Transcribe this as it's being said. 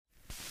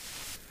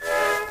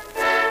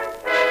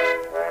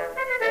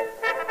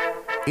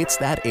It's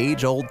that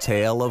age-old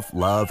tale of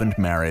love and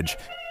marriage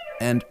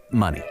and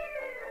money.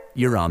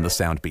 You're on the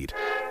Soundbeat.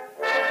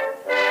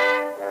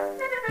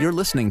 You're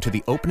listening to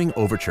the opening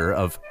overture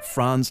of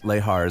Franz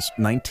Lehar's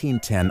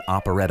 1910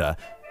 operetta,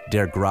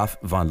 Der Graf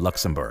von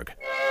Luxemburg.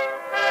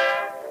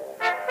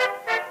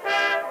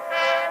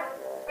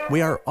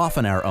 We are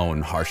often our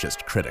own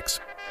harshest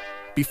critics.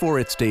 Before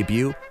its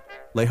debut,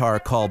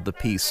 Lehar called the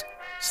piece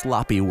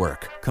sloppy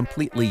work,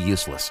 completely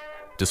useless.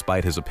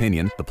 Despite his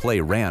opinion, the play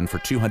ran for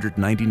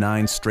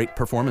 299 straight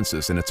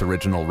performances in its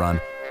original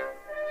run.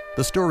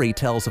 The story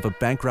tells of a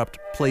bankrupt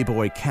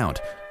playboy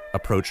count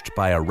approached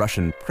by a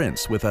Russian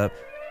prince with a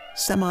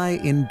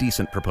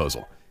semi-indecent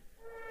proposal.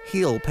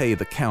 He'll pay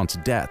the count's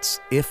debts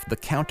if the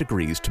count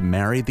agrees to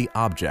marry the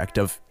object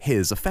of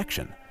his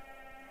affection.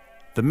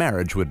 The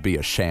marriage would be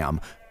a sham,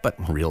 but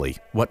really,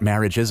 what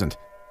marriage isn't?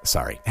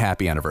 Sorry,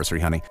 happy anniversary,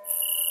 honey.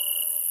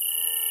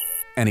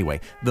 Anyway,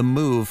 the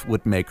move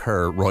would make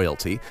her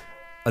royalty,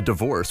 a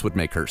divorce would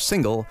make her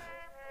single,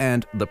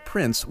 and the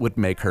prince would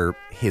make her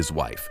his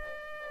wife.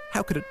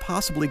 How could it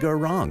possibly go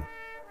wrong?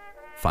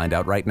 Find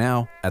out right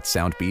now at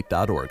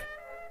soundbeat.org.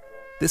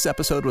 This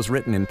episode was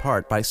written in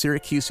part by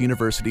Syracuse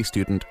University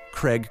student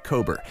Craig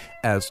Kober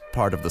as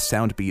part of the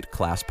Soundbeat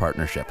class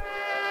partnership.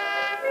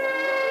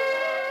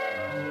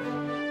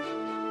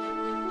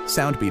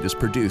 Soundbeat is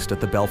produced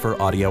at the Belfer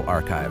Audio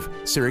Archive,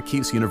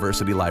 Syracuse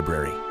University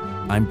Library.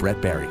 I'm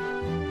Brett Barry.